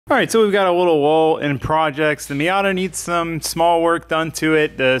All right, so we've got a little lull in projects. The Miata needs some small work done to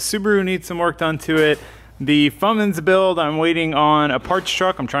it. The Subaru needs some work done to it. The Fummins build, I'm waiting on a parts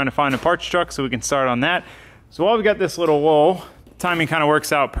truck. I'm trying to find a parts truck so we can start on that. So while we got this little lull, timing kind of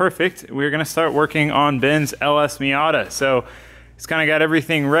works out perfect. We're gonna start working on Ben's LS Miata. So it's kind of got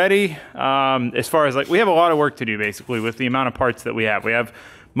everything ready. As far as like, we have a lot of work to do basically with the amount of parts that we have. We have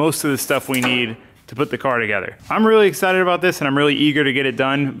most of the stuff we need to put the car together. I'm really excited about this and I'm really eager to get it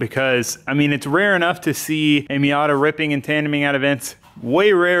done because, I mean, it's rare enough to see a Miata ripping and tandeming at events.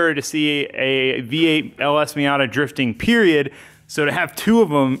 Way rarer to see a V8 LS Miata drifting, period. So to have two of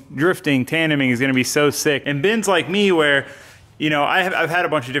them drifting, tandeming is gonna be so sick. And Ben's like me where, you know, I've had a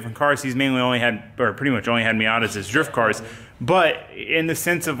bunch of different cars. He's mainly only had, or pretty much only had Miatas as drift cars. But in the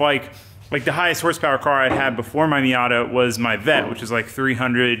sense of like the highest horsepower car I had before my Miata was my Vet, which is like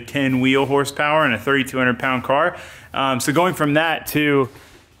 310 wheel horsepower and a 3,200 pound car. So going from that to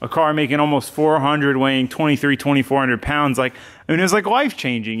a car making almost 400, weighing 2,400 pounds, like, I mean, it was like life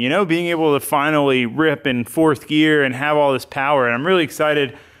changing, you know, being able to finally rip in fourth gear and have all this power. And I'm really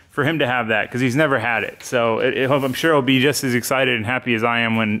excited for him to have that because he's never had it. So I'm sure he'll be just as excited and happy as I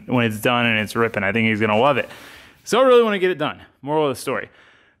am when it's done and it's ripping. I think he's gonna love it. So I really wanna get it done. Moral of the story.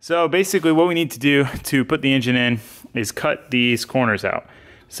 So basically what we need to do to put the engine in is cut these corners out.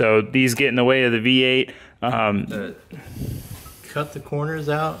 So these get in the way of the V8. Cut the corners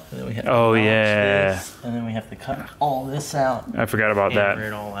out, and then we have to this, and then we have to cut all this out. I forgot about that. Hammer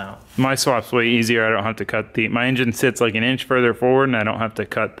it all out. My swap's way easier. I don't have to cut my engine sits like an inch further forward and I don't have to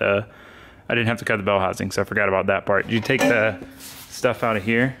cut I didn't have to cut the bell housing, so I forgot about that part. Did you take the stuff out of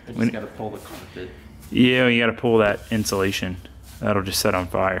here? I just gotta pull the carpet. Yeah, you gotta pull that insulation. That'll just set on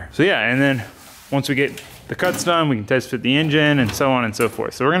fire. So yeah, and then once we get the cuts done, we can test fit the engine and so on and so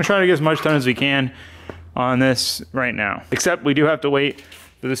forth. So we're gonna try to get as much done as we can on this right now. Except we do have to wait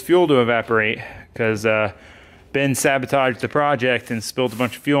for this fuel to evaporate because Ben sabotaged the project and spilled a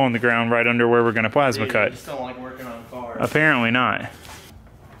bunch of fuel on the ground right under where we're gonna plasma cut. You just don't like working on cars. Apparently not.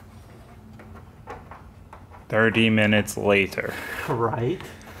 30 minutes later. Right?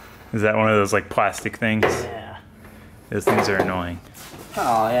 Is that one of those like plastic things? Yeah. Those things are annoying.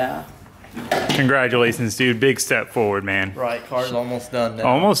 Oh, yeah. Congratulations, dude. Big step forward, man. Right, car's almost done now.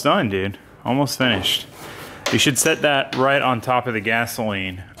 Almost done, dude. Almost finished. You should set that right on top of the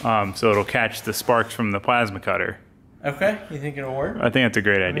gasoline so it'll catch the sparks from the plasma cutter. Okay, you think it'll work? I think that's a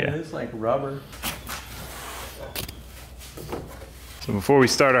great idea. I mean, it's like rubber. So before we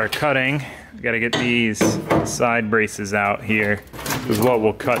start our cutting, we gotta get these side braces out here. Because what,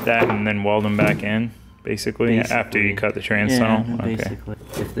 we'll cut that and then weld them back in, basically after you cut the trans tunnel? Basically.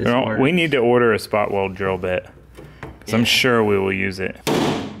 Okay. If this works. We need to order a spot weld drill bit. Because I'm sure we will use it.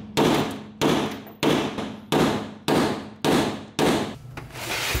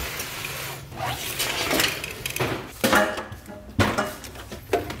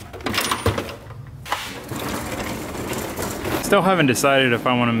 Still haven't decided if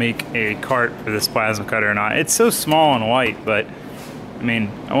I want to make a cart for this plasma cutter or not. It's so small and light, but I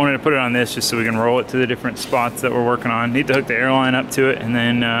mean, I wanted to put it on this just so we can roll it to the different spots that we're working on. Need to hook the airline up to it, and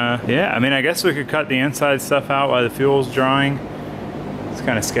then, yeah, I mean, I guess we could cut the inside stuff out while the fuel's drying. It's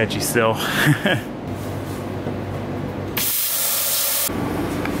kind of sketchy still. All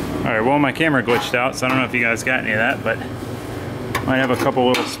right, well, my camera glitched out, so I don't know if you guys got any of that, but might have a couple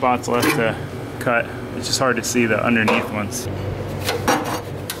little spots left to cut. It's just hard to see the underneath ones.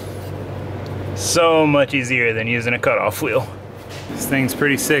 So much easier than using a cutoff wheel. This thing's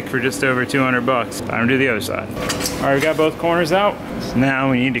pretty sick for just over 200 bucks. Time to do the other side. All right, we got both corners out. So now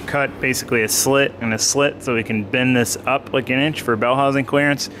we need to cut basically a slit and a slit so we can bend this up like an inch for bell housing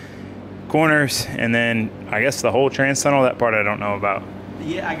clearance. Corners, and then I guess the whole trans tunnel, that part I don't know about.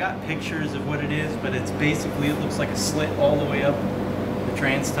 Yeah, I got pictures of what it is, but it's basically, it looks like a slit all the way up the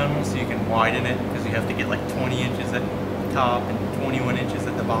trans tunnel, so you can widen it because you have to get like 20 inches at the top and 21 inches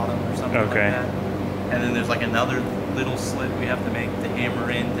at the bottom or something like that. And then there's like another little slit we have to make to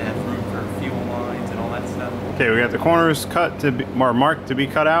hammer in to have room for fuel lines and all that stuff. Okay, we got the corners cut to be, or marked to be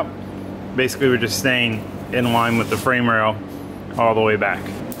cut out. Basically, we're just staying in line with the frame rail all the way back.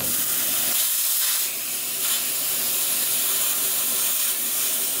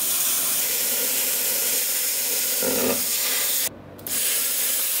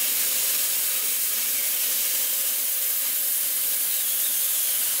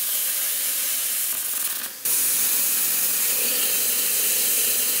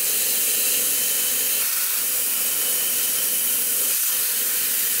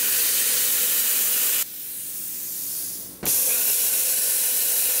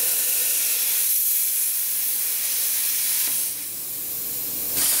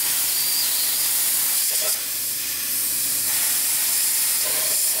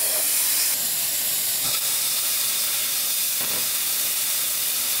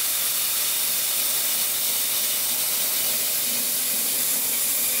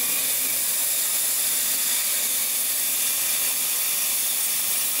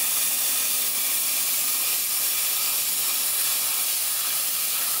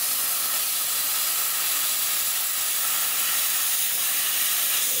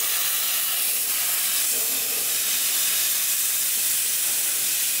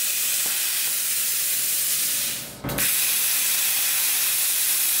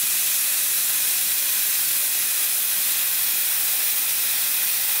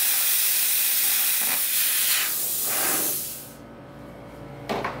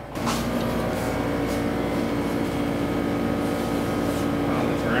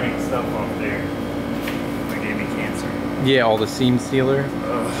 Stuff off there that gave me cancer. Yeah, all the seam sealer.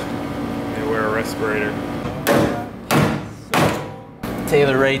 Ugh. They wear a respirator.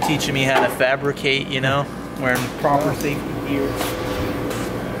 Taylor Ray teaching me how to fabricate, you know, wearing proper safety gear.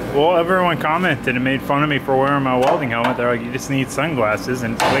 Well, everyone commented and made fun of me for wearing my welding helmet. They're like, you just need sunglasses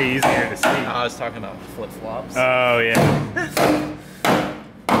and it's way easier to see. I was talking about flip-flops. Oh, yeah.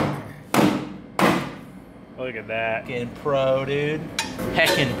 Look at that. Heckin' pro, dude.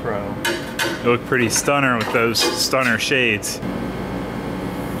 Heckin' pro. You look pretty stunner with those stunner shades.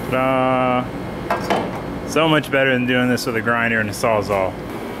 So much better than doing this with a grinder and a Sawzall.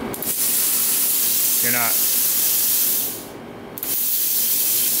 You're not.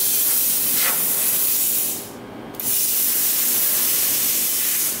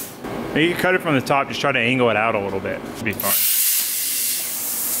 You can cut it from the top, just try to angle it out a little bit. It'll be fine.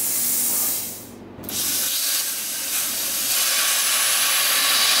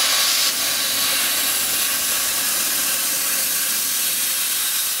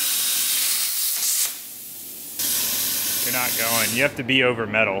 You're not going. You have to be over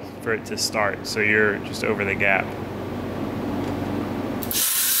metal for it to start, so you're just over the gap.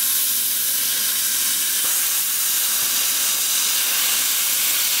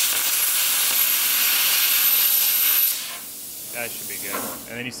 That should be good.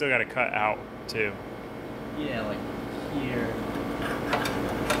 And then you still got to cut out too. Yeah, like here.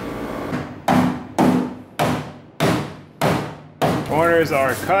 Corners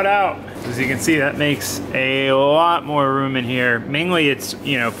are cut out. As you can see, that makes a lot more room in here. Mainly it's,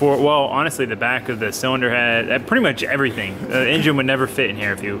 you know, for, well, honestly, the back of the cylinder head, pretty much everything. The engine would never fit in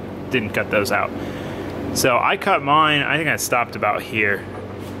here if you didn't cut those out. So I cut mine, I think I stopped about here.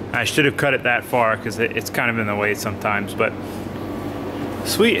 I should have cut it that far because it's kind of in the way sometimes, but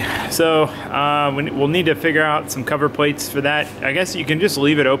sweet. So we'll need to figure out some cover plates for that. I guess you can just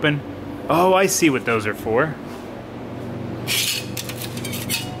leave it open. Oh, I see what those are for.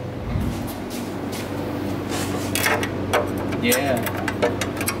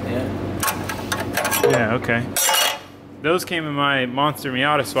 Yeah, okay. Those came in my Monster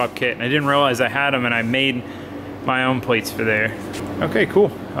Miata swap kit, and I didn't realize I had them, and I made my own plates for there. Okay, cool.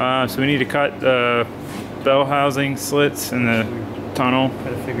 So we need to cut the bell housing slits in the tunnel.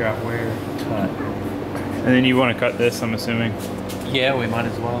 Gotta figure out where to cut. And then you want to cut this, I'm assuming? Yeah, we might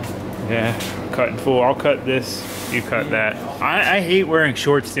as well. Yeah, cut in full. I'll cut this, you cut that. I hate wearing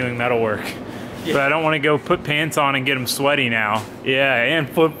shorts doing metal work. Yeah. But I don't want to go put pants on and get them sweaty now. Yeah, and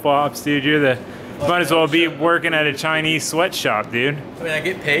flip-flops, dude. You're the... Might as well be working at a Chinese sweatshop, dude. I mean, I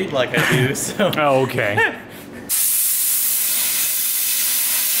get paid like I do, so... Oh, okay.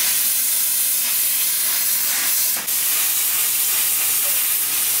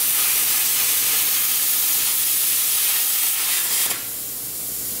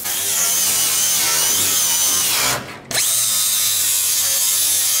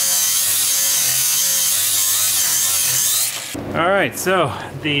 All right, so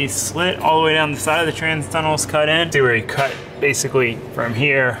the slit all the way down the side of the trans tunnel is cut in. See where you cut basically from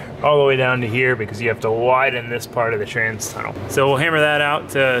here all the way down to here because you have to widen this part of the trans tunnel. So we'll hammer that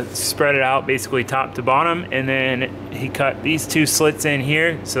out to spread it out basically top to bottom, and then he cut these two slits in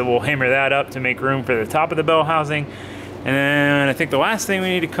here, so we'll hammer that up to make room for the top of the bell housing. And then I think the last thing we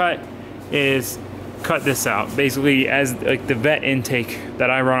need to cut is cut this out. Basically, as like the vet intake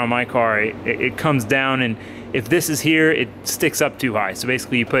that I run on my car, it comes down, and if this is here, it sticks up too high. So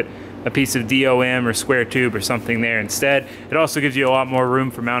basically you put a piece of DOM or square tube or something there instead. It also gives you a lot more room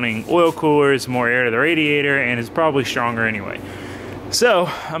for mounting oil coolers, more air to the radiator, and is probably stronger anyway. So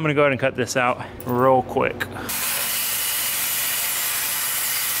I'm gonna go ahead and cut this out real quick.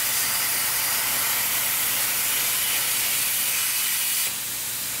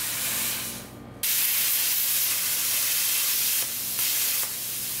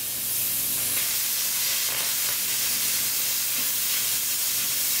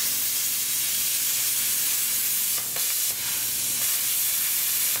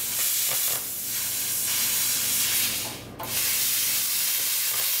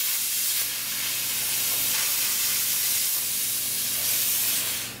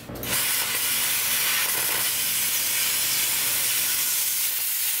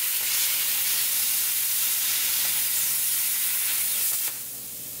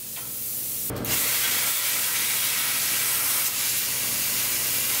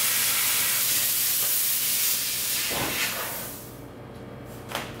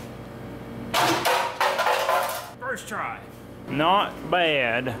 First try. Not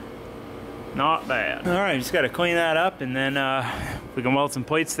bad. Not bad. All right, just got to clean that up, and then we can weld some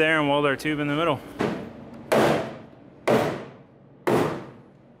plates there and weld our tube in the middle.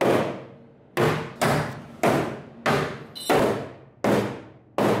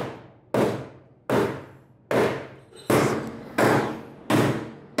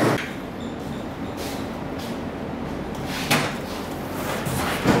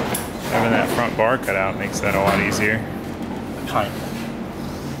 Having that front bar cut out makes that a lot easier. Kind of.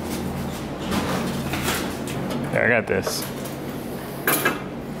 Yeah, I got this.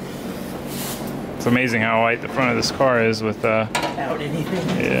 It's amazing how light the front of this car is with Without anything?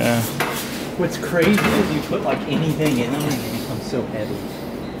 Yeah. What's crazy is you put like anything in them and they become so heavy.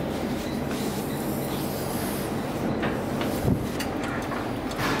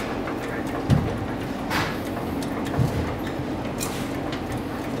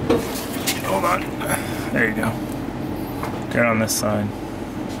 Hold on. There you go. Good on this side.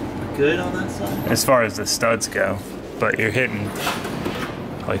 Good on that side? As far as the studs go, but you're hitting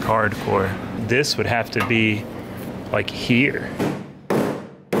like hardcore. This would have to be like here.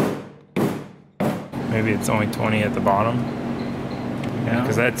 Maybe it's only 20 at the bottom. Yeah,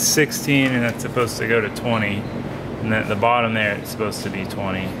 because that's 16 and that's supposed to go to 20. And then at the bottom there, it's supposed to be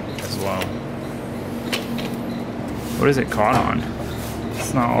 20 as well. What is it caught on?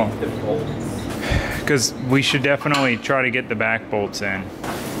 It's not all. Because we should definitely try to get the back bolts in.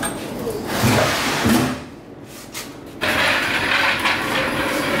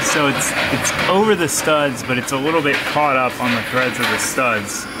 So it's over the studs, but it's a little bit caught up on the threads of the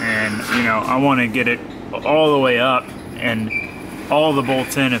studs. And you know, I want to get it all the way up and all the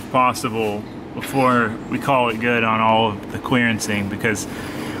bolts in if possible before we call it good on all of the clearancing. Because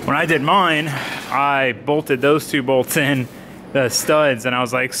when I did mine, I bolted those two bolts in the studs and I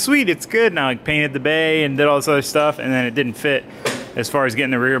was like, sweet, it's good. And I like painted the bay and did all this other stuff, and then it didn't fit as far as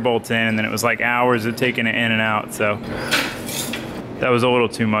getting the rear bolts in, and then it was like hours of taking it in and out. So that was a little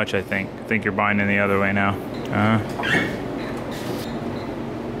too much, I think. I think you're binding the other way now.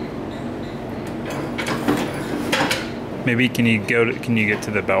 Maybe can you get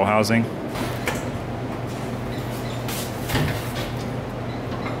to the bell housing?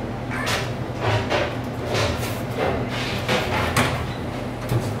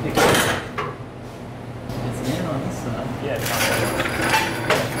 It's in on this side. Yeah, it's on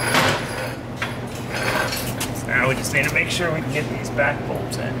there. Now we just need to make sure we can get these back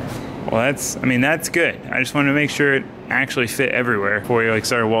bolts in. Well, that's good. I just wanted to make sure it actually fit everywhere before you like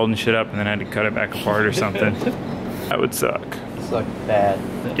started welding shit up and then had to cut it back apart or something. That would suck. Suck bad.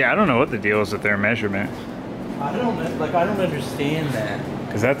 Yeah, I don't know what the deal is with their measurement. I don't know, like I don't understand that.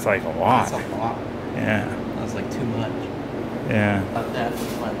 Because that's like a lot. That's a lot. Yeah. That's like too much. Yeah.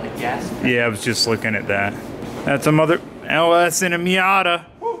 That's like gas. Yeah, I was just looking at that. That's a mother LS in a Miata.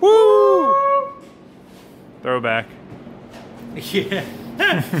 Woo! Throwback. Yeah.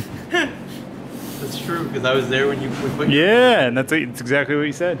 That's true, because I was there when we put Yeah, and it's exactly what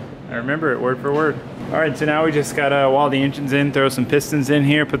you said. I remember it word for word. All right, so now we just gotta weld the engines in, throw some pistons in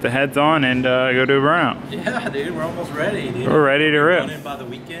here, put the heads on, and go do a burnout. Yeah, dude, we're almost ready, dude. We're ready to rip. In by the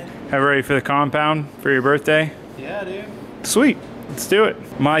weekend. Have it ready for the compound for your birthday? Yeah, dude. Sweet, let's do it.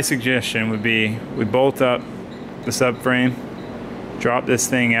 My suggestion would be we bolt up the subframe, drop this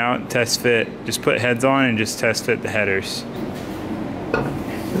thing out, test fit, just put heads on and just test fit the headers.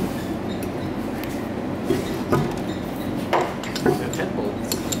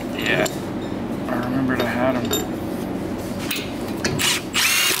 Yeah, I remembered I had them.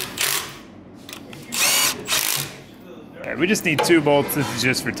 Alright, we just need 2 bolts. This is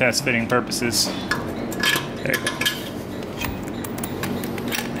just for test fitting purposes. There you go.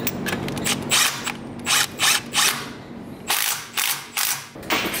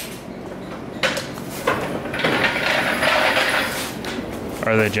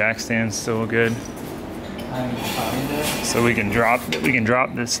 Are the jack stands still good? So we can drop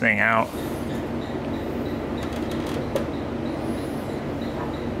this thing out.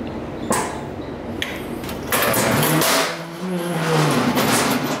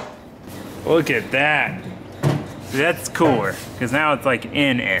 Look at that. See, that's cooler because now it's like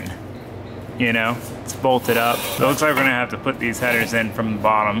in. You know, it's bolted up. So it looks like we're gonna have to put these headers in from the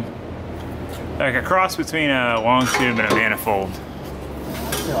bottom, like a cross between a long tube and a manifold.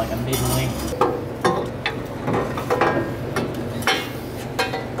 Like a mid-length.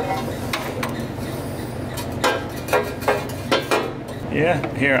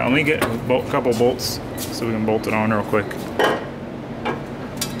 Yeah, here, let me get a couple bolts so we can bolt it on real quick.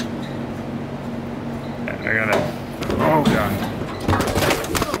 I gotta, oh god.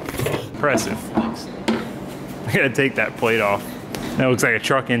 Impressive. I gotta take that plate off. That looks like a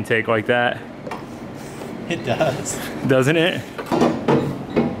truck intake like that. It does. Doesn't it?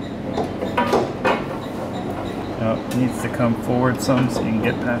 Oh, it needs to come forward some so you can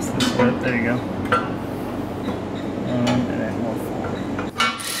get past this lip. There you go. And then more forward.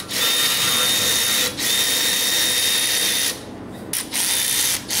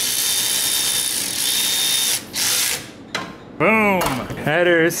 Boom!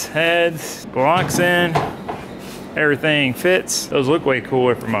 Headers, heads, blocks in. Everything fits. Those look way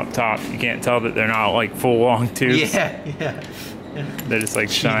cooler from up top. You can't tell that they're not like full long tubes. Yeah. They're just like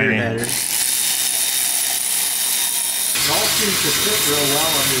Cheater shiny. headers. It all seems to fit real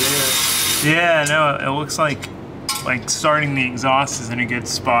well under there. Yeah, no, it looks like starting the exhaust is in a good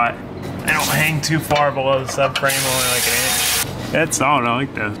spot. They don't hang too far below the subframe, only like an inch. That's solid, I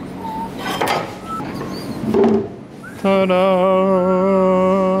like those.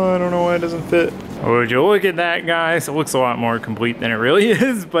 Ta-da! I don't know why it doesn't fit. Would you look at that, guys? It looks a lot more complete than it really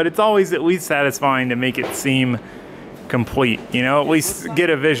is, but it's always at least satisfying to make it seem complete. You know, at least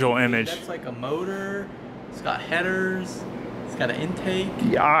get a visual image. That's like a motor. It's got headers. It's got an intake.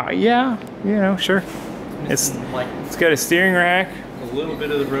 Yeah, you know, sure. It's got a steering rack. A little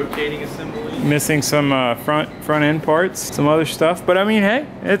bit of the rotating assembly. Missing some front end parts, some other stuff, but I mean, hey,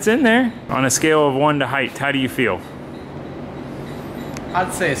 it's in there. On a scale of 1 to height, how do you feel?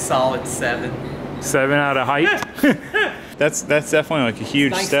 I'd say a solid 7. 7 out of height? That's definitely like a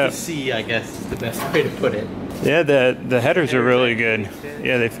huge step. Nice to see, I guess, is the best way to put it. Yeah, the headers are really good.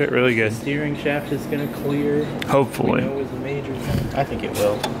 Yeah, they fit really good. The steering shaft is going to clear. Hopefully. We know is a major thing. I think it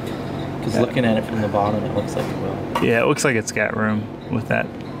will. Because looking at it from the bottom, it looks like it will. Yeah, it looks like it's got room with that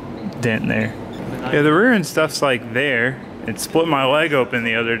dent there. Yeah, the rear end stuff's like there. It split my leg open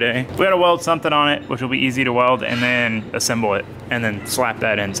the other day. We gotta weld something on it, which will be easy to weld, and then assemble it, and then slap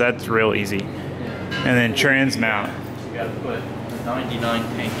that in. So that's real easy. And then trans mount. You gotta put a 99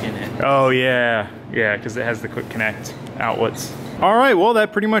 tank in it. Oh yeah, yeah, because it has the quick connect outlets. All right, well,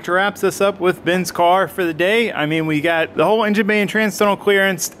 that pretty much wraps us up with Ben's car for the day. I mean, we got the whole engine bay and trans tunnel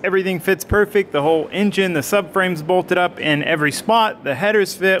clearance. Everything fits perfect. The whole engine, the subframe's bolted up in every spot. The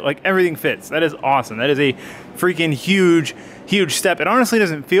headers fit, like everything fits. That is awesome. That is a freaking huge step. It honestly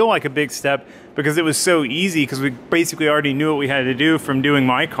doesn't feel like a big step because it was so easy because we basically already knew what we had to do from doing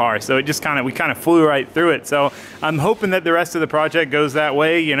my car. So it just we kind of flew right through it. So I'm hoping that the rest of the project goes that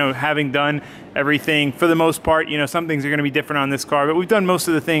way, you know, having done everything for the most part. You know, some things are going to be different on this car, but we've done most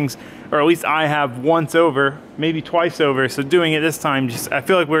of the things, or at least I have once over, maybe twice over. So doing it this time, I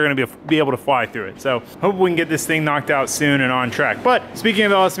feel like we're going to be able to fly through it. So hope we can get this thing knocked out soon and on track. But speaking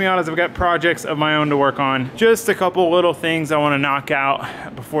of LS Miatas, I've got projects of my own to work on. Just a couple little things I want to knock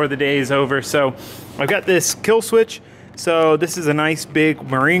out before the day is over. So I've got this kill switch. So this is a nice big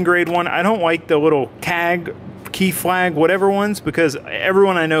marine grade one. I don't like the little tag, key flag, whatever ones, because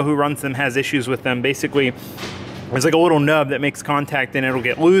everyone I know who runs them has issues with them. Basically, there's like a little nub that makes contact and it'll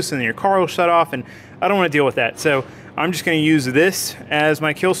get loose and then your car will shut off, and I don't want to deal with that. So I'm just going to use this as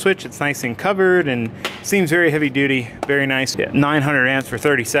my kill switch. It's nice and covered and seems very heavy duty, very nice. Yeah, 900 amps for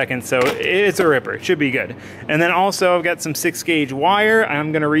 30 seconds, so it's a ripper. It should be good. And then also I've got some 6-gauge wire.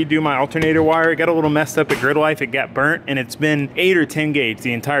 I'm going to redo my alternator wire. It got a little messed up at grid life. It got burnt, and it's been 8 or 10 gauge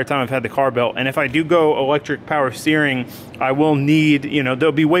the entire time I've had the car built. And if I do go electric power steering, I will need, you know,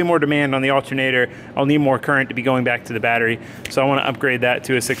 there'll be way more demand on the alternator. I'll need more current to be going back to the battery. So I want to upgrade that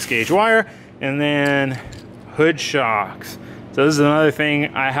to a 6-gauge wire. And then hood shocks. So this is another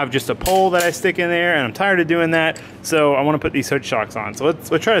thing. I have just a pole that I stick in there, and I'm tired of doing that. So I want to put these hood shocks on. So let's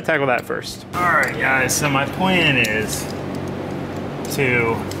try to tackle that first. All right, guys. So my plan is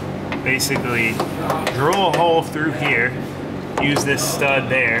to basically drill a hole through here, use this stud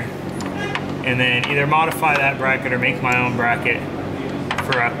there, and then either modify that bracket or make my own bracket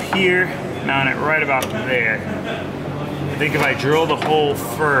for up here, mount it right about there. I think if I drill the hole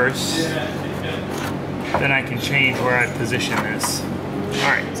first, then I can change where I position this. All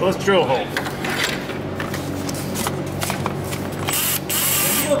right, so let's drill a hole.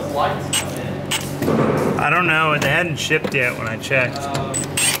 I don't know, they hadn't shipped yet when I checked.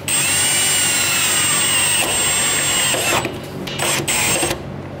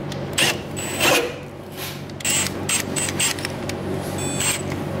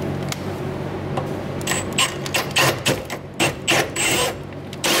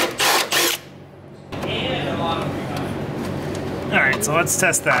 All right, so let's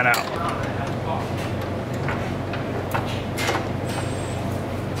test that out.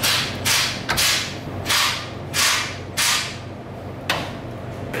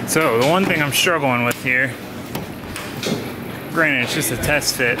 So the one thing I'm struggling with here, granted it's just a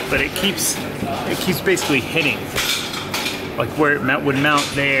test fit, but it keeps basically hitting. like where it would mount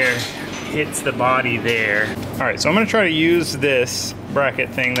there hits the body there. All right, so I'm gonna try to use this bracket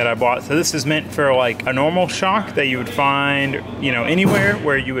thing that I bought. So this is meant for like a normal shock that you would find, you know, anywhere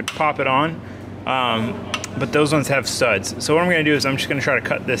where you would pop it on. But those ones have studs. So what I'm gonna do is I'm just gonna try to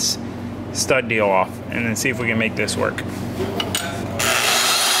cut this stud deal off and then see if we can make this work.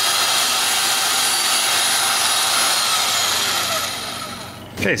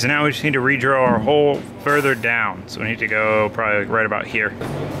 Okay, so now we just need to redraw our hole further down. So we need to go probably right about here.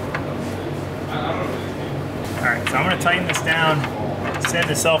 All right, so I'm gonna tighten this down, send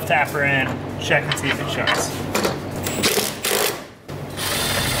the self-tapper in, check and see if it shuts.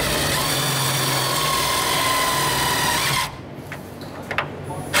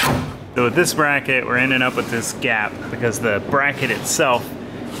 So with this bracket, we're ending up with this gap because the bracket itself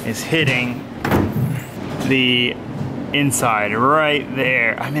is hitting the inside right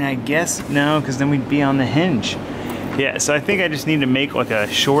there. I mean, I guess no, because then we'd be on the hinge. Yeah, so I think I just need to make like a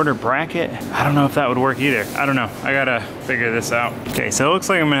shorter bracket. I don't know if that would work either. I don't know, I gotta figure this out. Okay, so it looks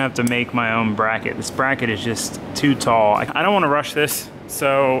like I'm gonna have to make my own bracket. This bracket is just too tall. I don't wanna rush this,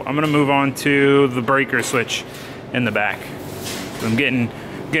 so I'm gonna move on to the breaker switch in the back. I'm getting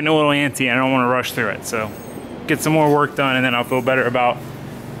a little antsy and I don't wanna rush through it. So get some more work done and then I'll feel better about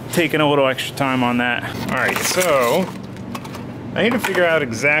taking a little extra time on that. All right, so I need to figure out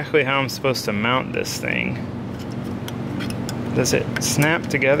exactly how I'm supposed to mount this thing. Does it snap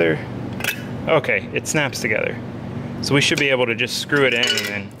together? Okay, it snaps together. So we should be able to just screw it in and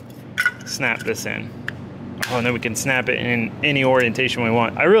then snap this in. Oh, and then we can snap it in any orientation we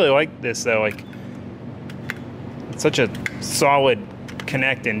want. I really like this though, like it's such a solid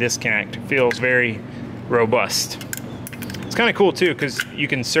connect and disconnect. It feels very robust. It's kind of cool too, because you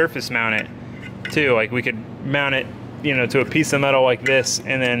can surface mount it too. Like we could mount it, you know, to a piece of metal like this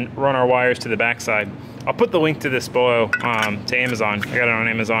and then run our wires to the backside. I'll put the link to this below to Amazon. I got it on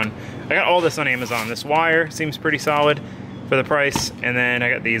Amazon. I got all this on Amazon. This wire seems pretty solid for the price. And then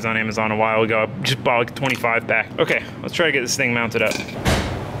I got these on Amazon a while ago. I just bought like 25 pack. Okay, let's try to get this thing mounted up.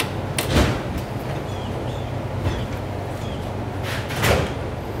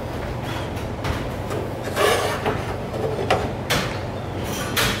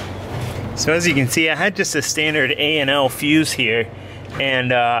 So as you can see, I had just a standard A&L fuse here,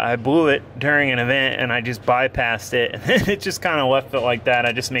 and I blew it during an event and I just bypassed it, and then it just kind of left it like that.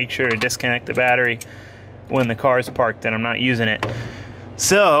 I just make sure to disconnect the battery when the car's parked and I'm not using it.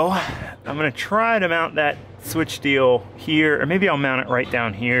 So I'm gonna try to mount that switch deal here, or maybe I'll mount it right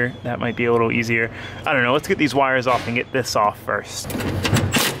down here. That might be a little easier. I don't know, let's get these wires off and get this off first.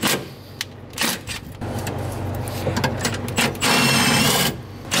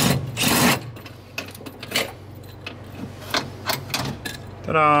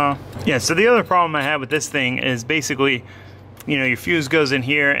 Ta-da! Yeah, so the other problem I have with this thing is basically, you know, your fuse goes in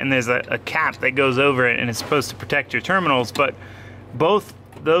here and there's a cap that goes over it and it's supposed to protect your terminals, but both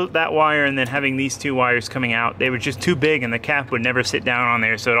that wire and then having these two wires coming out, they were just too big and the cap would never sit down on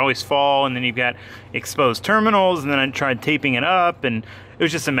there, so it'd always fall, and then you've got exposed terminals, and then I tried taping it up and it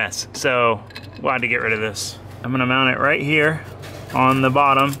was just a mess. So glad to get rid of this. I'm gonna mount it right here on the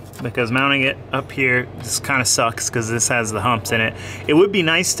bottom, because mounting it up here just kind of sucks because this has the humps in it. It would be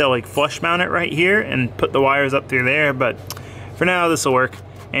nice to like flush mount it right here and put the wires up through there, but for now this will work.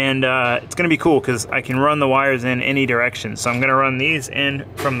 And it's gonna be cool because I can run the wires in any direction. So I'm gonna run these in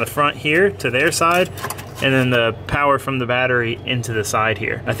from the front here to their side, and then the power from the battery into the side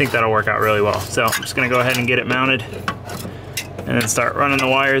here. I think that'll work out really well. So I'm just gonna go ahead and get it mounted and then start running the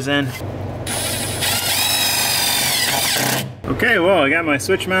wires in. Okay, well, I got my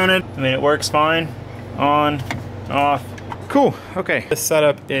switch mounted. I mean, it works fine. On, off. Cool, okay. This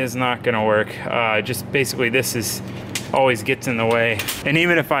setup is not gonna work. Just basically this is always gets in the way. And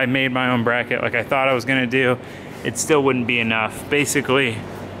even if I made my own bracket like I thought I was gonna do, it still wouldn't be enough. Basically,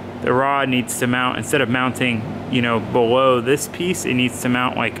 the rod needs to mount, instead of mounting, you know, below this piece, it needs to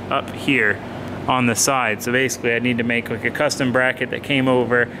mount like up here on the side. So basically I'd need to make like a custom bracket that came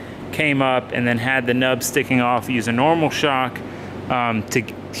up and then had the nub sticking off, use a normal shock to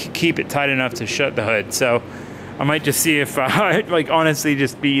keep it tight enough to shut the hood. So I might just see if like honestly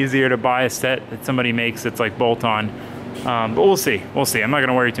just be easier to buy a set that somebody makes that's like bolt on. But we'll see. I'm not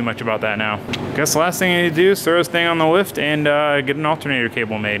gonna worry too much about that now. Guess the last thing I need to do is throw this thing on the lift and get an alternator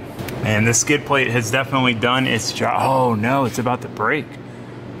cable made. And this skid plate has definitely done its job. Oh no, it's about to break.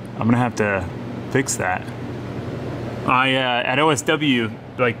 I'm gonna have to fix that. At OSW,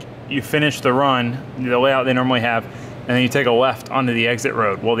 like, you finish the run, the layout they normally have, and then you take a left onto the exit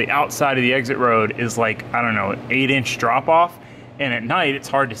road. Well, the outside of the exit road is like, I don't know, an 8-inch drop off, and at night it's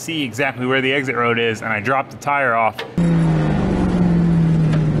hard to see exactly where the exit road is, and I dropped the tire off.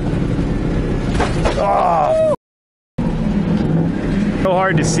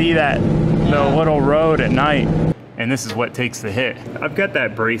 hard to see the little road at night. And this is what takes the hit. I've got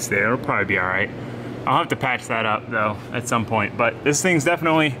that brace there, it'll probably be all right. I'll have to patch that up though at some point, but this thing's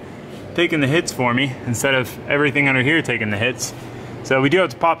definitely taking the hits for me instead of everything under here taking the hits. So we do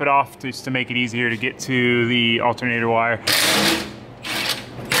have to pop it off just to make it easier to get to the alternator wire.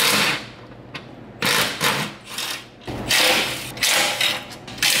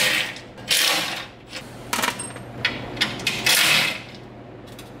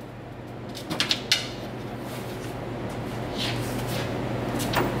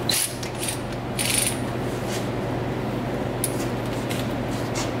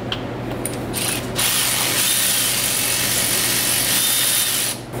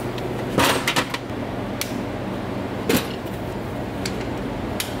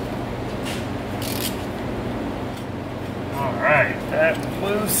 That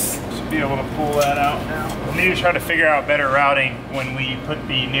loose. Should be able to pull that out now. We'll need to try to figure out better routing when we put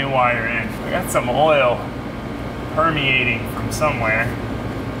the new wire in. I got some oil permeating from somewhere.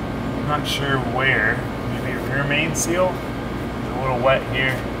 I'm not sure where. Maybe a rear main seal? It's a little wet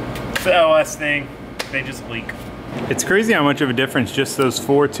here. It's the LS thing. They just leak. It's crazy how much of a difference just those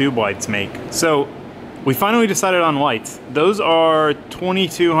 4 tube lights make. So we finally decided on lights. Those are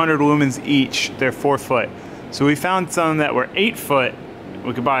 2,200 lumens each. They're 4 foot. So we found some that were 8 foot.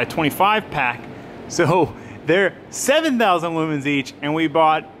 We could buy a 25 pack. So they're 7,000 lumens each, and we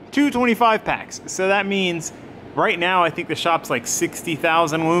bought 2 25 packs. So that means right now I think the shop's like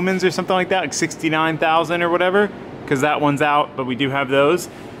 60,000 lumens or something like that, like 69,000 or whatever, because that one's out, but we do have those.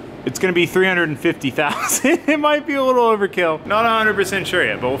 It's gonna be 350,000. It might be a little overkill. Not 100% sure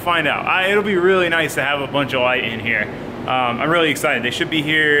yet, but we'll find out. It'll be really nice to have a bunch of light in here. I'm really excited. They should be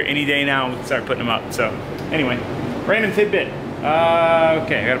here any day now. We can start putting them up. So anyway, random tidbit. Okay,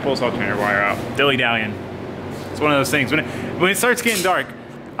 I gotta pull this alternator wire out. Dilly-dallying. It's one of those things. When it starts getting dark,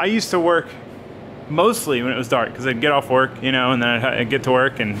 I used to work mostly when it was dark because I'd get off work, you know, and then I'd get to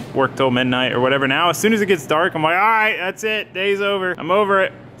work and work till midnight or whatever. Now, as soon as it gets dark, I'm like, all right, that's it. Day's over. I'm over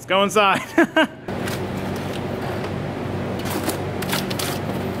it. Let's go inside.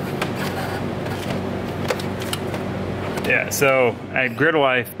 Yeah, so at Grid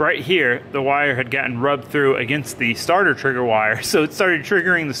Life, right here, the wire had gotten rubbed through against the starter trigger wire, so it started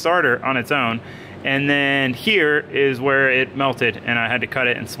triggering the starter on its own. And then here is where it melted, and I had to cut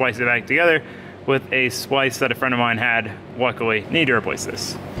it and splice it back together with a splice that a friend of mine had. Luckily, need to replace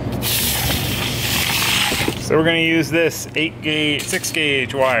this. So we're gonna use this 6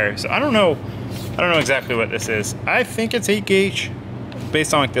 gauge wire. So I don't know exactly what this is. I think it's 8 gauge,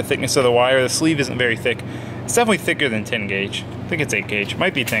 based on like the thickness of the wire. The sleeve isn't very thick. It's definitely thicker than 10 gauge. I think it's 8 gauge.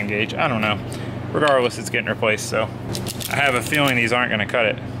 Might be 10 gauge. I don't know. Regardless, it's getting replaced, so I have a feeling these aren't gonna cut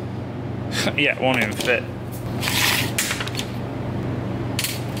it. Yeah, it won't even fit.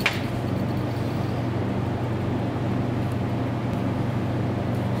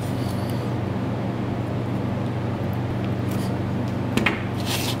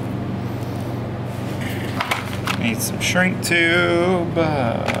 Need some shrink tube.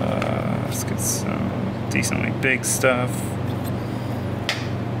 Let's get some decently big stuff.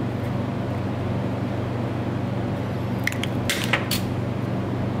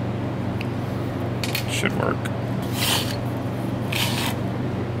 Should work.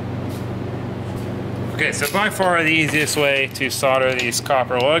 Okay, so by far the easiest way to solder these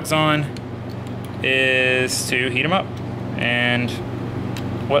copper lugs on is to heat them up and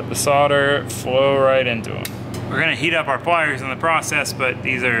let the solder flow right into them. We're gonna heat up our pliers in the process, but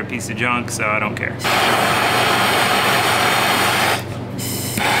these are a piece of junk, so I don't care.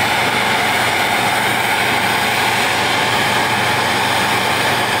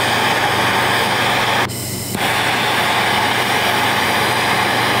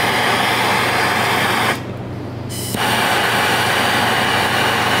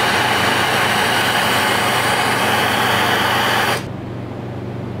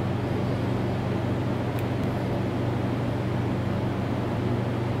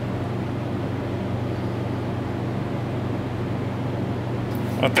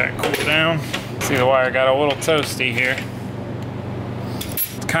 Let that cool down. See, the wire got a little toasty here.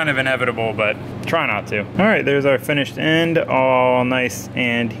 It's kind of inevitable, but try not to. All right, there's our finished end, all nice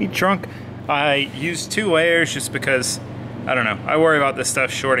and heat shrunk. I used 2 layers just because, I don't know, I worry about this stuff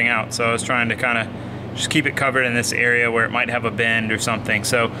shorting out, so I was trying to kind of just keep it covered in this area where it might have a bend or something.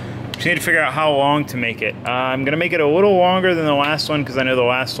 So just need to figure out how long to make it. I'm gonna make it a little longer than the last one because I know the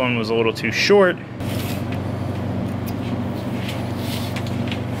last one was a little too short.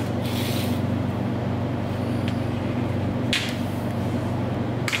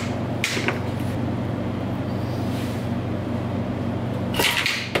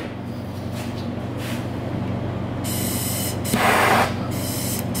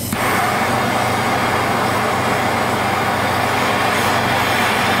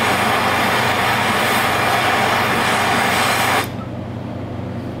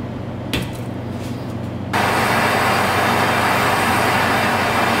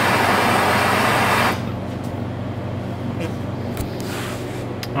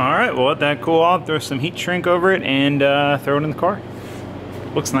 All right, we'll let that cool off, throw some heat shrink over it, and throw it in the car.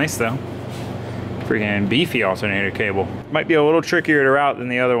 Looks nice though. Freaking beefy alternator cable. Might be a little trickier to route than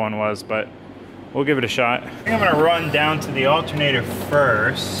the other one was, but we'll give it a shot. I think I'm gonna run down to the alternator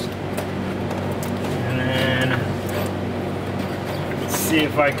first, and then see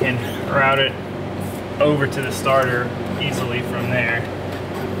if I can route it over to the starter easily from there.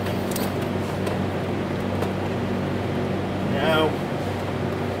 No.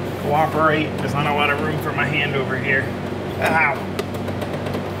 Cooperate. There's not a lot of room for my hand over here. Ow.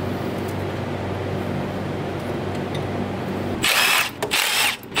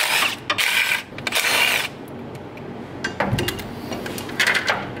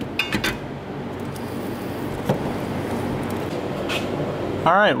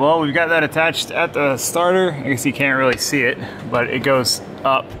 All right, well, we've got that attached at the starter. I guess you can't really see it, but it goes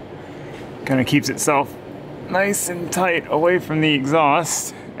up. Kind of keeps itself nice and tight away from the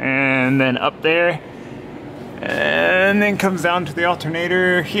exhaust, and then up there, and then comes down to the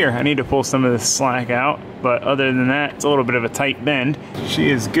alternator here. I need to pull some of this slack out, but other than that, it's a little bit of a tight bend. She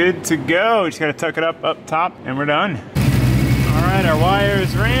is good to go. Just gotta tuck it up top, and we're done. All right, our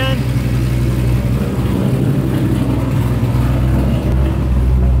wires ran.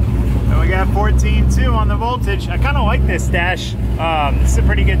 We got 14.2 on the voltage. I kind of like this dash. This is a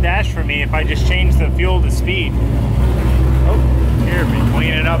pretty good dash for me if I just change the fuel to speed. Oh, here, be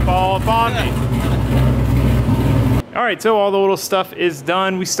cleaning up all upon me. All right, so all the little stuff is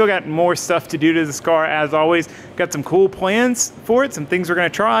done. We still got more stuff to do to this car as always. Got some cool plans for it, some things we're gonna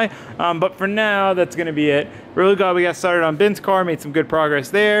try. But for now, that's gonna be it. Really glad we got started on Ben's car, made some good progress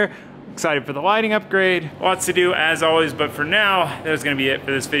there. Excited for the lighting upgrade. Lots to do as always, but for now, that's gonna be it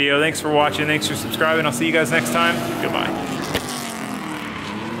for this video. Thanks for watching, thanks for subscribing. I'll see you guys next time. Goodbye.